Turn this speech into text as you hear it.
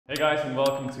Hey guys, and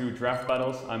welcome to Draft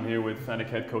Battles. I'm here with Fnatic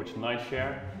head coach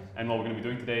Nightshare, and what we're going to be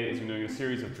doing today is we're doing a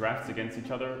series of drafts against each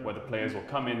other, where the players will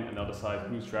come in and they'll decide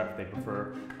whose draft they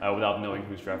prefer without knowing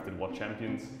who's drafted what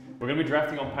champions. We're going to be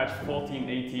drafting on patch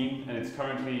 14.18, and it's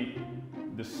currently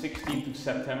the 16th of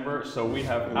September, so we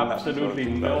have absolutely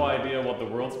no idea what the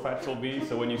Worlds patch will be.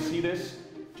 So when you see this,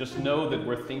 just know that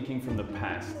we're thinking from the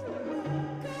past.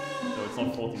 So it's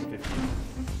not 14.15.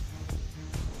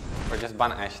 Or just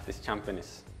ban Ash, this champion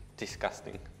is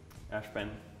disgusting. Ash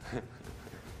ban.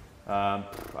 I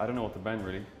don't know what to ban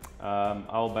really.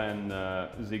 I'll ban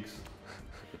Ziggs.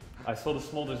 I saw the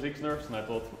smolder Ziggs nerfs and I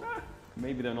thought,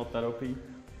 maybe they're not that OP.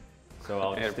 So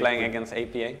I'll You're playing against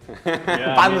APA?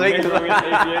 Yeah, Ban Ziggs. Ziggs!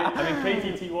 I mean,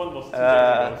 KTT1 was 2 days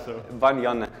ago, so. Ban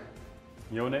Yone.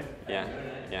 Yone? Yeah,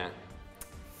 yeah.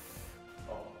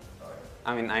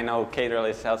 I mean, I know Caedrel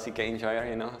is LCK enjoyer,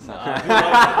 you know. So. I do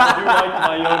like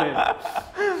my Yone.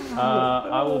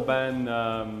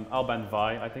 I'll ban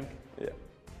Vi, I think. Yeah.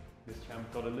 This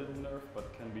champ got a little nerf,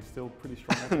 but can be still pretty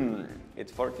strong.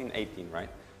 It's 14-18, right?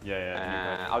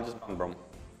 Yeah. I'll just ban Brom.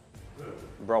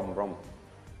 Brom.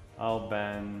 I'll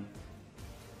ban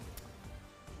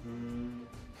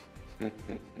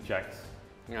Jax.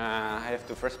 I have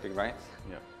to first pick, right?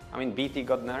 Yeah. I mean, BT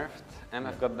got nerfed,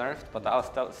 MF got nerfed, but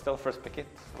I'll still first pick it.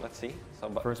 Let's see. So,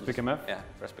 First pick MF? Yeah,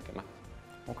 first pick MF.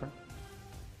 Okay.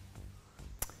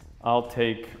 I'll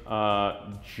take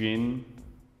Jhin,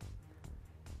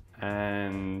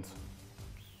 and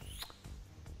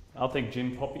I'll take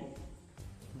Jhin Poppy.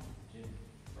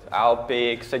 I'll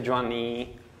pick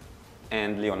Sejuani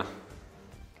and Leona.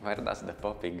 Where does the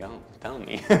Poppy go? Tell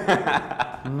me.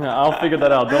 Yeah, I'll figure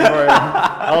that out, don't worry.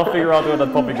 I'll figure out where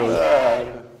that Poppy goes.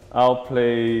 I'll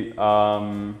play,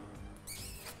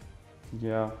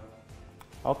 yeah,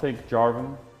 I'll take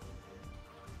Jarvan.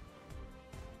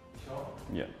 Sure.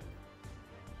 Yeah.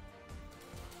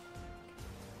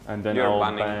 And then You're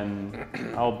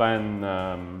I'll ban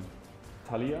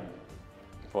Talia.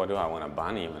 What do I want to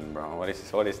ban even, bro? What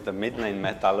is the mid lane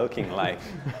meta looking like?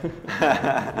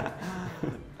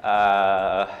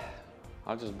 I'll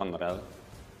just ban Rel.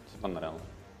 Just ban Rel.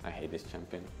 I hate this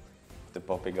champion. If the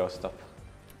Poppy goes top.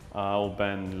 I'll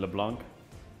ban LeBlanc.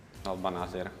 I'll ban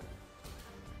Azir.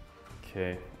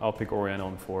 Okay, I'll pick Orianna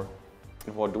on 4.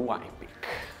 What do I pick?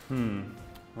 I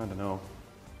don't know.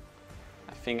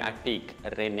 I think I pick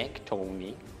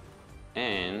Renekton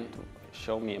and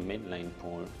show me a mid lane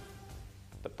pool.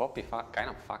 The Poppy kind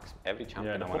of fucks every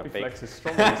champion I want to pick. Yeah, the Poppy flex is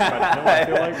strong in this patch, no, I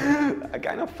feel like. I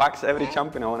kind of fucks every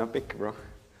champion I want to pick, bro.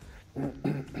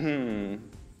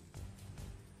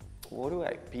 What do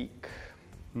I pick?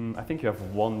 I think you have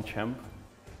one champ,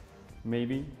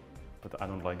 maybe, but I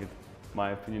don't like it. My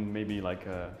opinion, maybe like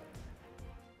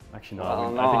actually no,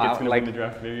 Well, I think it's gonna like, win the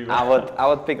draft, maybe. I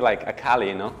would pick like a Kali,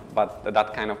 you know, but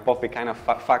that kind of Poppy kind of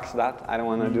fucks that. I don't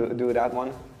want to do that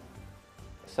one,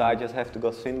 so I just have to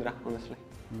go Syndra, honestly.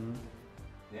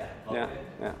 Yeah.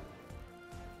 Yeah.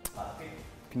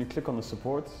 Can you click on the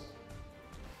supports?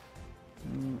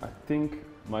 I think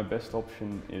my best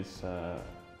option is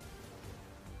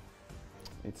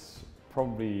it's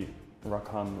probably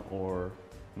Rakan or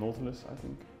Nautilus, I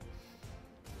think.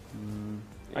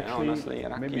 Yeah, Actually, honestly,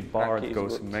 maybe Raki Bard is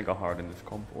goes good. mega hard in this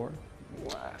comp, or?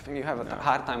 I think you have a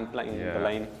hard time playing the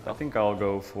lane. I think I'll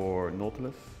go for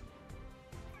Nautilus.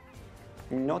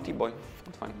 Naughty boy,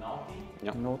 that's fine. Naughty?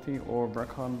 Yeah. Naughty or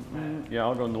Rakan. Yeah,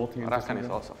 I'll go Naughty. Rakan is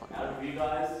also fine. Out of you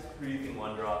guys, who do you think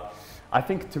one drop? I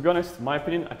think, to be honest, my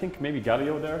opinion, I think maybe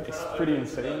Galio there is pretty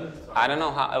insane. I don't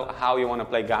know how you want to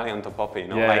play Galleon to Poppy, you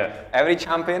know? Yeah, like yeah. every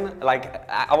champion, like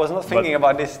I was not thinking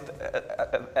about this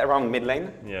around mid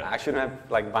lane. Yeah. I shouldn't have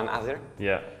like ban Azir.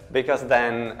 Yeah. Because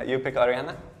then you pick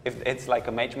Orianna. If it's like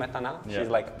a mage meta now, Yeah. she's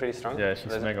like pretty strong. Yeah,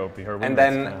 she's mega OP. Her And win rate's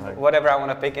then kinda high. whatever I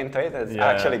want to pick into it, it's Yeah.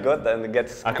 actually good and it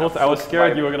gets I kind of thought I was fucked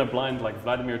scared by- you were gonna blind like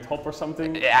Vladimir top or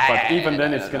something, Yeah, but yeah, even yeah,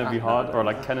 then yeah, it's gonna be hard, or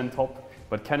like Cannon top.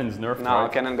 But Cannon's nerfed, No,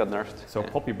 right? Cannon got nerfed. So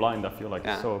Poppy blind, I feel like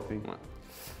Yeah. it's so OP. Yeah.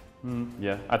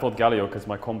 Yeah, I thought Galio because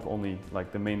my comp only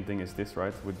like the main thing is this,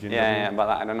 right? With Jhin. Yeah, but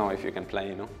I don't know if you can play,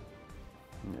 you know.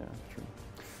 Yeah, true.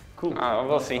 Cool.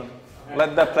 We'll see.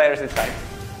 Let the players decide.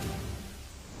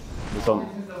 It's on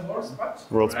This is the worst patch?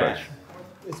 World's patch.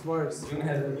 It's worse. June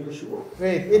has a new shoe.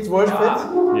 Wait, it's worse fit?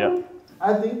 Yeah.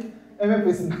 I think MF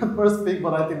is not first pick,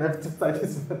 but I think left side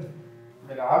is better.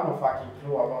 Man, I have no fucking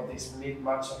clue about this mid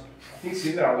matchup. I think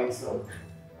Syndra wins though.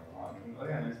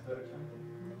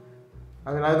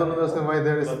 I mean, I don't understand why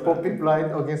there is a Poppy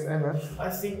blind against MF. I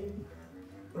think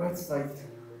right side.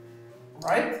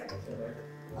 Right?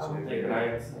 I would take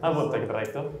right. I will take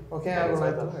right though. Okay, I will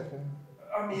like that.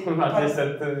 I mean, I mean, they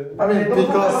don't have a lot of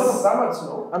because damage,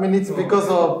 no? I mean, it's because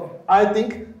of I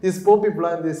think this Poppy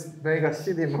blind is mega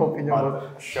shitty in my opinion.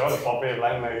 But sure, the Poppy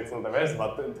blind maybe it's not the best,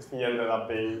 but he ended up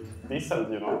being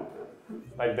decent, you know.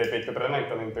 Like they picked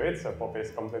Renekton into it, so Poppy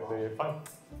is completely fine.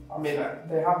 I mean,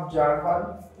 they have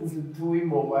Jarvan into 2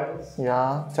 immobiles.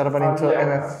 Yeah, Jarvan into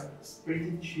MF. It's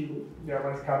pretty chill.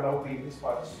 Jarvan can OP this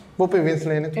much. Poppy wins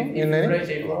lane If too. you In lane. play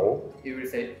Caedrel, you will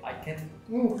say, I can't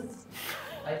move.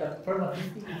 I can turn a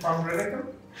 50. If I'm Renekton?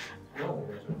 No.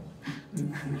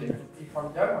 If I'm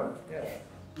Jarvan? Yeah.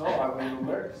 No, I will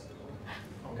merge.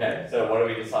 Okay, so what do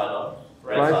we decide on?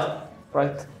 Red Right. side?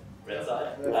 Right. Red side?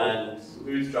 And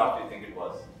whose draft do you think it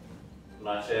was?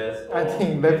 Nightshare's or... I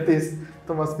think left is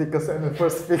Thomas because I'm the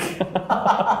first pick.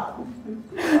 I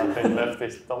think left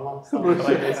is Thomas,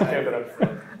 right is Caedrel.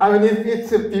 I mean, if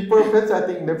it's a people fetch, I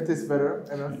think left is better,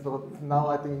 and I thought now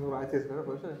I think right is better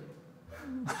for sure.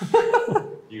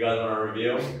 You guys want to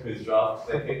reveal whose draft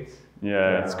they picked?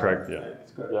 Yeah, that's correct. Yeah.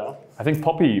 Yeah. I think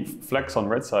Poppy flex on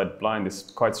red side blind is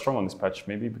quite strong on this patch,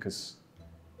 maybe because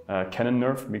cannon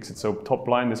nerf makes it so top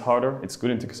blind is harder. It's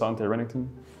good into Cassante Renekton.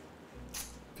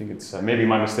 I think it's maybe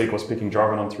my mistake was picking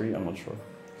Jarvan on 3. I'm not sure.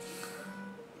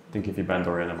 I think if you ban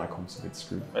Orianna, my comp's a bit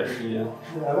screwed. Yeah.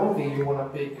 I don't think you want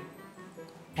to pick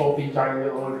Poppy jungle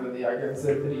already against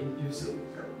the 3 using.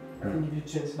 I think if you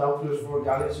change Nautilus for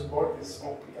Galio support, it's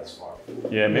OP as fuck.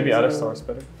 Yeah, maybe Alistar is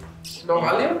better. No,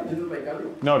 Galio? You don't like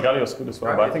Galio? No, Galio's good as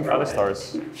well, but I think Alistar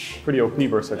is pretty OP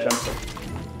versus a Champion.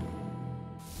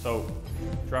 So,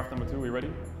 draft number 2, we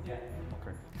ready? Yeah.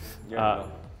 Okay.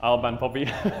 I'll ban Poppy.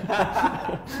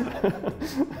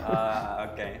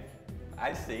 Okay.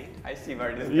 I see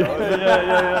where this goes.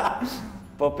 yeah.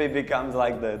 Poppy becomes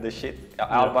like the shit.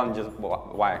 I'll ban just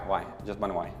why? Just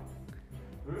ban why?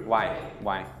 Why?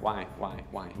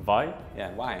 Vi?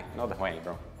 Yeah, why? Not the way,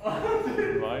 bro.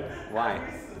 Vi? Why?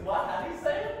 What? How do you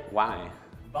say it? Why?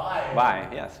 Bye. Why?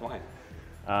 Yes, why?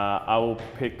 I will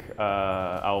pick,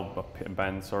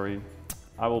 ban, sorry.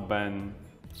 I will ban,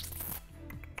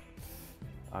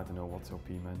 I don't know what's OP,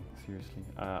 man, seriously.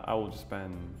 I will just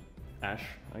ban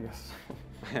Ashe, I guess.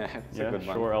 It's Yeah, a good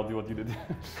one. sure, I'll do what you did.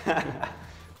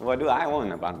 What do I want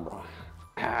to ban, bro?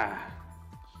 Yeah,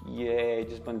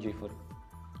 just ban G4.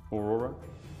 Aurora?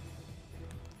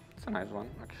 It's a nice one,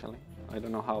 actually. I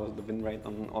don't know how is the win rate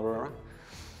on Aurora.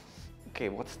 Okay,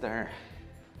 what's there?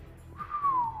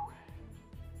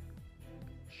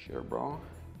 Sure, bro.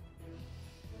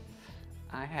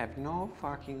 I have no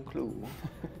fucking clue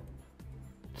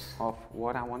of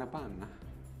what I want to ban.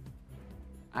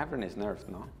 Ivern is nerfed,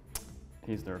 no?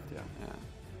 He's nerfed, yeah. Yeah.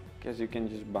 Guess you can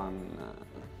just ban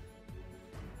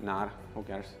Nar. Who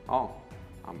cares? Oh,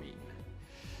 I mean.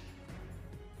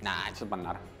 Nah, it's just ban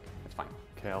Nar. It's fine.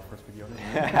 Okay, I'll first pick you.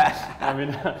 I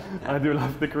mean, I do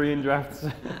love the Korean drafts.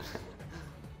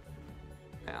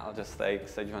 Yeah, I'll just take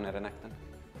Sejuani Renekton.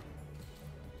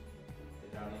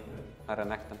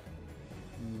 Renekton.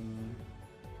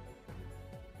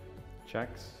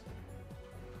 Jax.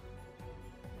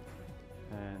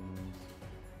 And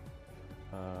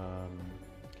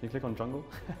can you click on jungle?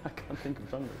 I can't think of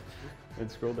jungle.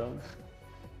 Let's scroll down.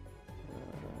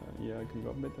 Yeah, can you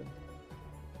go up a bit then?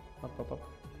 Up.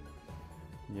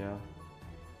 Yeah.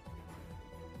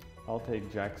 I'll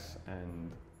take Jax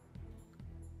and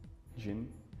Jhin.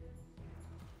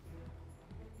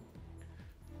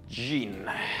 Jhin.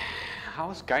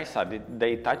 How's Kaisa? Did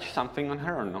they touch something on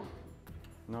her or no?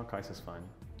 No, Kai'Sa's fine.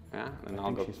 Yeah, then I I'll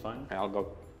think go. she's fine. I'll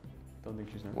go. Don't think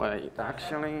she's nerfed. Wait,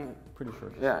 actually, Pretty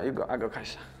sure. yeah, you go. I go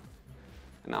Kaisa.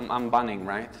 And I'm banning,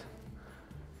 right?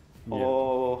 Yeah.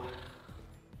 Oh,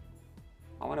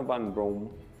 I want to ban Rome.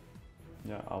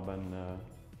 Yeah, I'll ban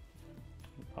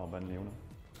Leona.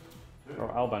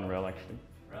 Or I'll ban Rel actually.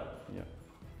 Rel? Yeah.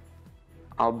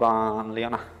 I'll ban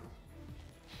Leona.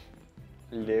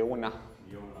 Leona.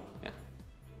 Yeah.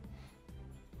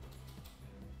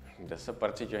 The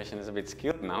support situation is a bit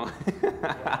skewed now.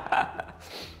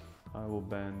 I will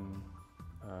ban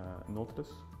Nautilus.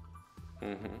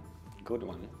 Good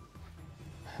one.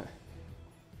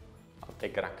 I'll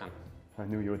take Rakan. I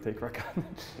knew you would take Rakan.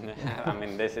 I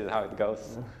mean, this is how it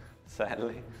goes,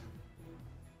 sadly.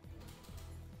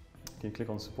 Can you click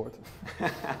on support?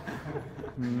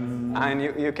 And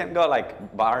you can go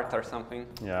like Bart or something.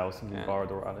 Yeah, I was thinking Yeah.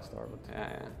 Bard or Alistar, but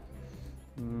Yeah.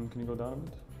 can you go down a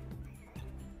bit?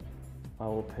 I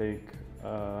will take.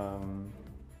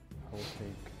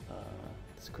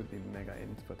 This could be mega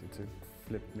int, but it's a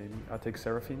flip maybe. I'll take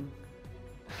Seraphine.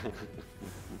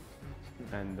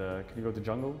 And can you go to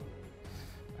jungle?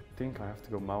 I think I have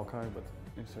to go Maokai, but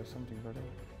is there something better?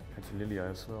 Actually Lilia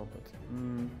as well, but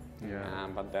yeah.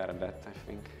 But they're dead, I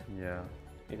think. Yeah.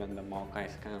 Even the Maokai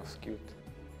is kind of skewed.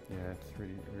 Yeah, it's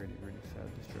really sad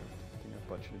this draft. I think I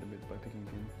butchered it a bit by picking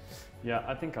green. Yeah,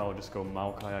 I think I'll just go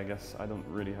Maokai, I guess. I don't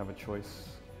really have a choice.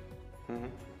 Mm-hmm.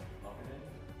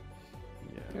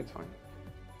 Yeah. It's fine.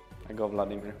 I go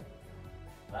Vladimir.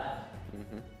 Bad.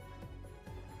 Mm-hmm.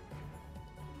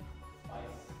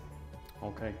 Spice.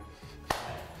 Okay.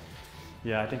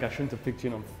 Yeah, I think I shouldn't have picked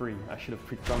Jin on 3. I should have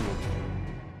picked jungle.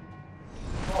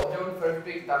 Oh, don't first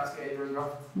pick that Caedrel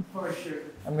draft. For sure.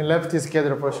 I mean, left is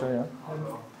Caedrel for sure, yeah.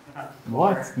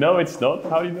 What? No, it's not.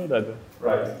 How do you know that?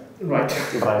 Right. Right.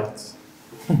 Right.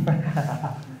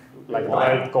 Like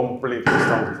right completely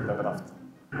stomped the draft.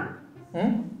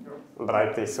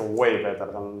 Right is way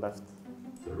better than left.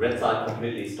 The red side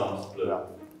completely stomps blue. Yeah.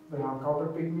 Then I'll counter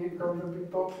pick mid, counter pick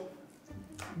top.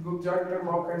 Good jungler,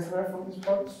 Maokai snare from this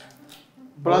box.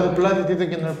 Bloody didn't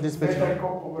get nerfed this patch, Better no?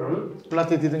 comp overall.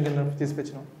 Bloody didn't get nerfed this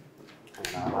patch, no?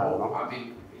 I don't know. I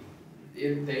mean,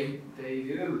 if they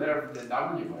didn't nerf the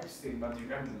W max thing, but you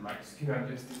can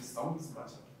just instant this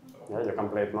matchup. So. Yeah, you can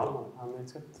play it normal and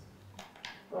it's good.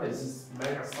 No, it's just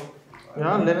mega stomp.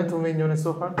 Yeah, Lennon to win Yone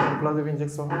so hard, Bloody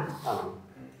inject so hard. I don't know.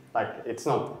 Like, it's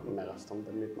not mega stomp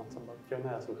the mid matchup, but Yone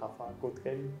doesn't have a good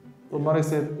game. Well, Marek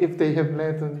said, if they have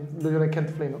Lennon, Yone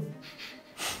can't play, no?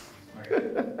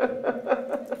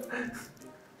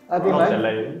 I think Not like,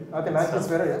 delaying. I think like is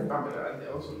better, yeah. And they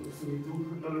also lose to me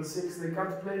too. Level 6, they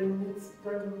can't play mid.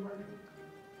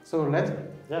 So, let?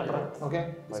 Yeah, right.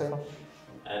 Okay, By same. far.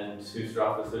 And whose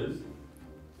draft is whose?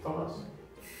 Thomas.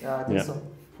 Yeah, I think Yeah. so.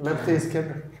 Left is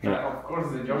Caedrel. Yeah. Of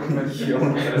course, the jungle He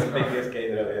only has biggest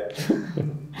Caedrel, yeah.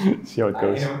 See how it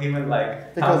goes. Even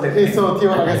like. Because he saw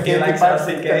T1 against He likes KT5.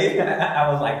 LCK.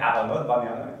 I was like, I don't know,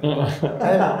 Banyan.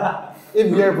 And if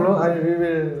we are blue, we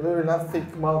will not pick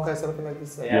Maokai something like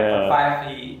this. Yeah. For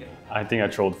 5, he. I think I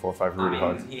trolled 4-5 really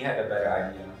hard. He had a better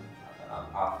idea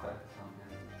after.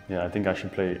 Yeah, I think I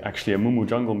should play actually a Mumu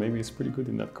jungle. Maybe it's pretty good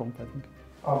in that comp, I think.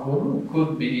 Mumu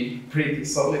could be pretty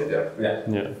solid there. Yeah.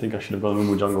 Yeah, I think I should have gone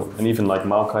Mumu jungle. And even like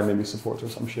Maokai maybe support or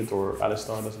some shit, or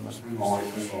Alistar, doesn't matter.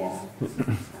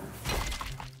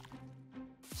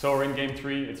 So we're in game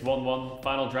 3, it's 1-1,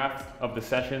 final draft of the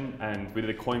session, and we did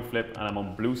a coin flip and I'm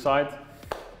on blue side.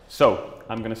 So,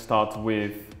 I'm gonna start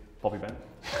with Poppy Ban.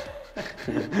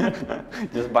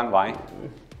 Just ban Y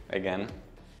again.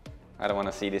 I don't want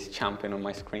to see this champion on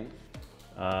my screen.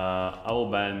 I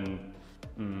will ban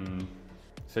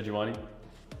Sejuani.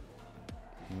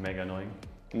 Mega annoying.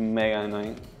 Mega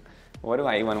annoying. What do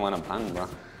I even want to ban, bro?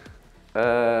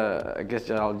 I guess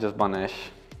I'll just ban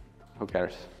Ash. Who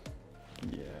cares?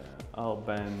 Yeah, I'll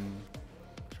ban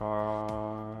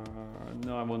No,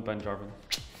 I won't ban Jarvan.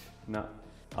 No,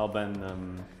 I'll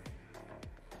ban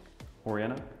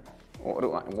Orianna. What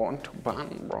do I want to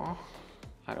ban, bro?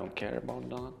 I don't care about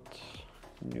that.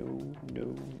 No.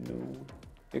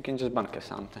 You can just ban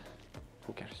Cassante.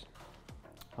 Who cares?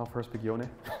 I'll first pick Yone.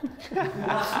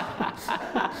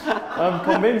 I'm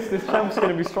convinced this champ's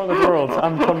gonna be strong at Worlds.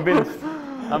 I'm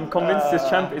convinced this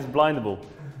champ is blindable.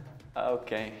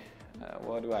 Okay.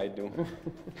 What do I do?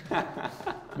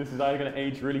 This is either gonna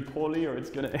age really poorly or it's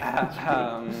gonna age.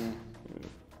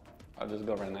 I'll just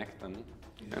go Renekton.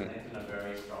 He's in a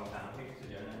very strong penalty to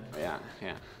Jonah.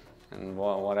 Yeah. And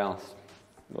what else?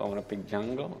 Do I want to pick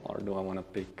jungle or do I want to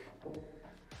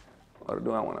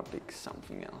pick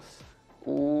something else?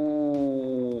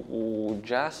 Ooh,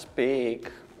 just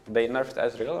pick. They nerfed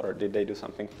Ezreal or did they do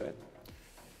something to it?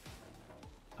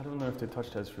 I don't know if they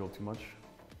touched Ezreal too much.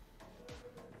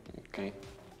 Okay,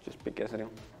 just pick Ezreal.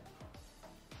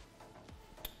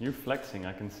 You're flexing,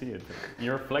 I can see it.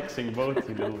 You're flexing both,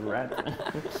 you little rat.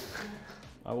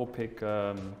 I will pick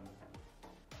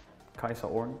Kai'Sa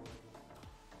Ornn.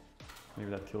 Maybe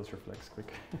that kills your flex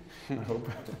quick, I hope.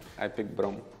 I pick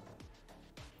Braum.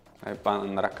 I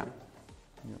ban Rakan.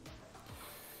 Yep.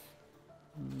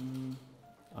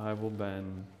 I will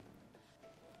ban...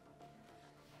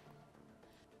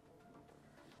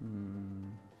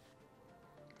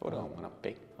 What do I want to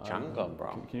pick? Jungle,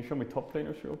 bro. Can you show me top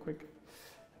laners real quick? I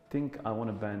think I want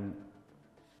to ban...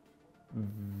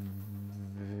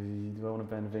 Do I want to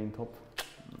ban Vayne top?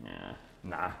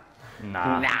 Nah.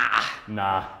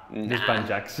 Just ban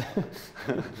Jax.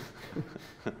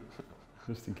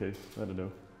 Just in case, I don't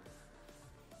know.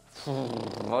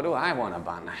 What do I want to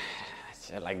ban?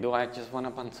 Like, do I just want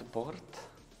to ban support?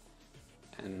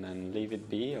 And then leave it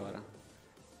be, or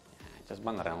just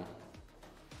ban Realm?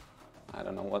 I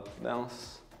don't know what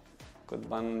else. Could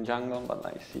ban jungle, but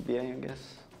like CBA, I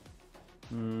guess.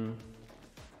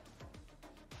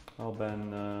 I'll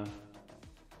ban...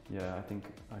 yeah, I think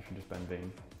I should just ban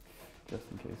Vayne. Just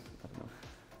in case, I don't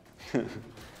know.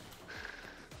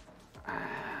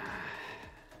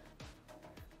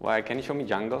 Why, can you show me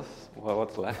jungles? Well,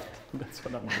 what's left? That's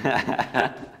what I'm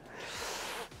doing.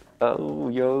 Oh,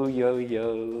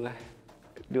 yo.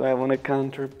 Do I want to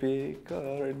counter pick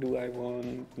or do I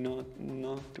want not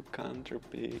to counter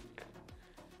pick?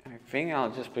 I think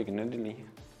I'll just pick Nidalee.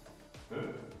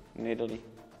 Nidalee.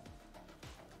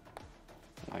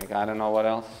 Like, I don't know what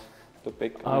else to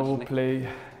pick. I will honestly. play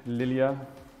Lilia.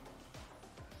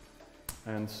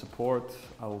 And support,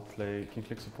 I will play King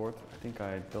Click support. I think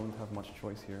I don't have much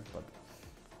choice here, but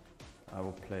I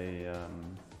will play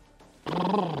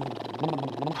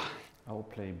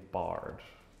Bard.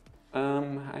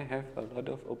 I have a lot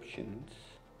of options,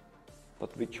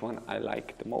 but which one I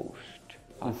like the most?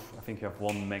 Oof, I think you have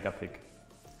one mega pick.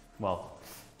 Well,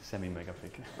 semi-mega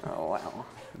pick. Oh wow.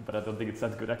 But I don't think it's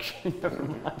that good actually. Never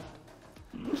mind.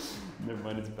 Never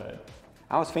mind, it's bad.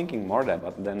 I was thinking Morda,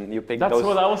 but then you pick That's those.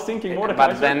 what I was thinking, Mordekaiser.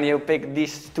 But then you pick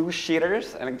these two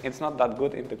cheaters, and it's not that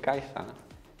good into Kai'Sa.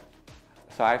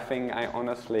 So I think I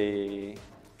honestly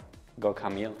go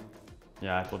Camille.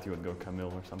 Yeah, I thought you would go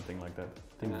Camille or something like that.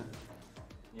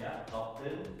 Yeah, top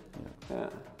 10. Yeah.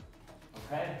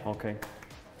 Okay. Okay.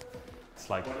 It's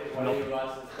like What are you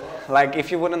guys' thoughts? Like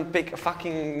if you wouldn't pick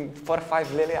fucking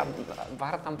 4-5 Lilia,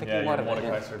 Bard, I'm picking Morda.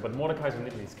 Mordekaiser. But Mordekaiser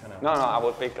Nidalee is kind of... No, I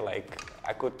would pick like,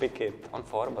 I could pick it on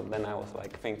 4, but then I was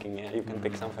like thinking, yeah, you can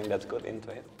pick something that's good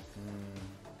into it.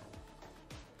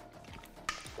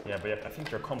 Yeah, but I think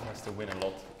your comp has to win a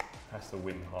lot. Has to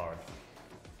win hard.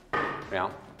 Yeah,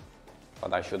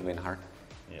 but I should win hard.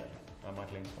 Yeah, I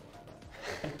might lane swap.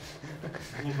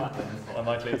 I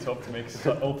might lane swap to make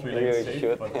all 3 lanes You safe,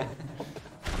 should. but...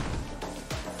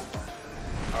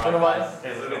 Alright guys,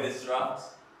 let's look at this draft.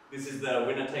 This is the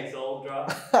winner takes all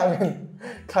draft. I mean,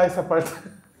 Kai'Sa part.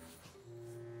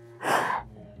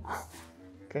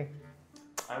 Okay.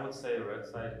 I would say red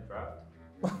side draft.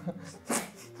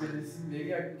 Is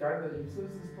Lilia kind of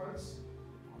useless these points?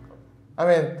 I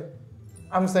mean,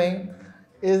 I'm saying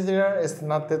Ezreal is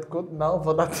not that good now,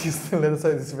 but at least left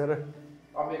side is better.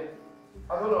 I mean,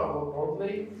 I don't know about bot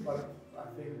lane, but I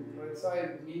think red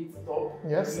side mid top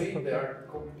Yes. lane they are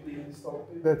completely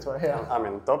stopping. That's why, yeah. I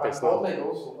mean, top is Bot not. lane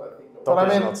also, I think. Top But I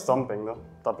is mean- not stomping though.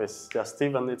 Top is just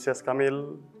Steven. It's just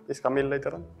Camille. Is Camille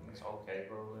later on? It's okay,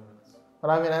 probably. But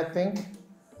I mean, I think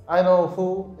I know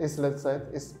who is left side.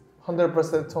 It's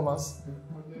 100% Thomas.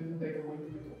 But they can win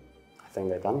you. I think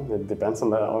they can. It depends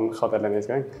on how the lane is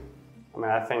going. I mean,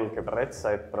 I think the red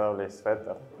side probably is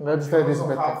better. Left side is You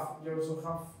better. also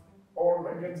have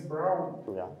Ornn against Brown.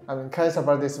 Yeah. I mean, Kai'Sa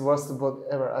Bard is worst bot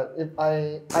ever. If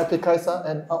I pick Kai'Sa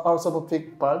and also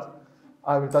pick Bard,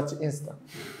 I will touch insta.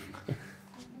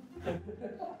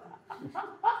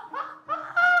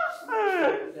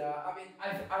 Yeah, I mean,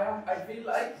 I feel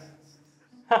like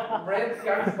red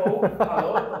can hold a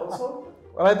lot also.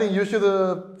 Well, I think you should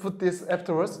put this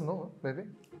afterwards. No, maybe.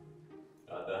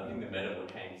 I think the meta will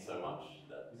change so much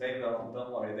that They will,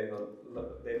 don't worry,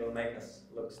 they will make us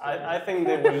look stupid. I think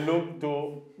they will look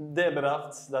to the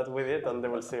drafts that we did and they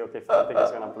will say, okay, Fnatic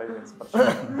is gonna play this for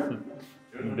sure.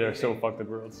 They're so fucked at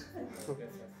Worlds.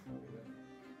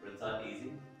 red side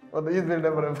easy. But it will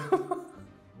never happen.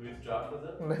 Whose draft was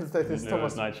it? Left side is No,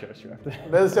 Thomas. it's Nightshare draft.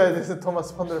 Left side is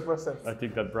Thomas 100%. I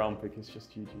think that brown pick is just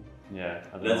GG. Yeah.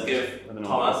 I don't Let's know. give I don't know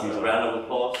Thomas what he's a on. round of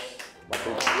applause.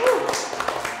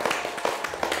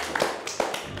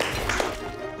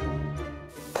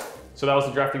 So that was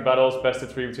the drafting battles, best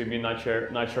of 3 between me and Nightshare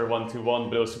 1-2-1,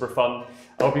 but it was super fun.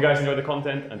 I hope you guys enjoyed the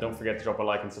content, and don't forget to drop a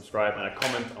like and subscribe and a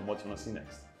comment on what you want to see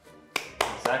next.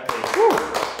 Exactly.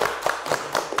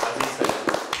 As he said.